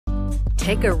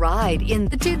Take a ride in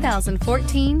the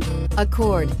 2014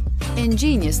 Accord.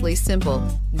 Ingeniously simple,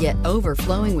 yet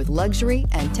overflowing with luxury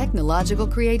and technological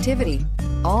creativity.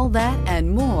 All that and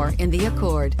more in the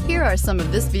Accord. Here are some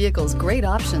of this vehicle's great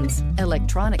options: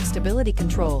 electronic stability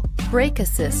control, brake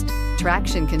assist,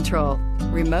 traction control,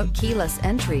 remote keyless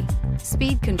entry,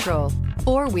 speed control,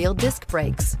 four-wheel disc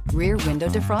brakes, rear window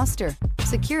defroster,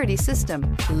 security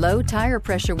system, low tire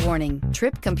pressure warning,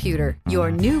 trip computer.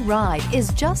 Your new ride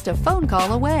is just a phone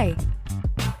call away.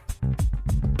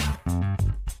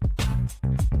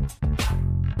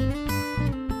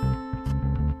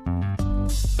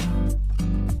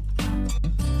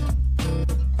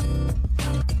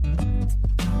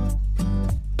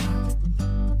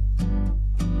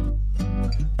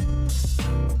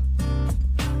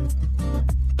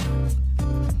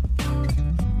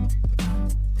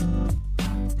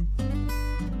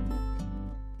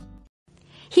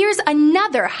 Here's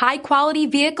another high-quality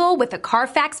vehicle with a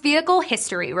Carfax Vehicle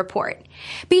History Report.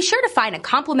 Be sure to find a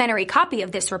complimentary copy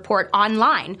of this report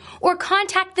online or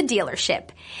contact the dealership.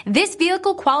 This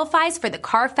vehicle qualifies for the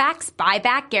Carfax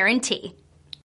Buyback Guarantee.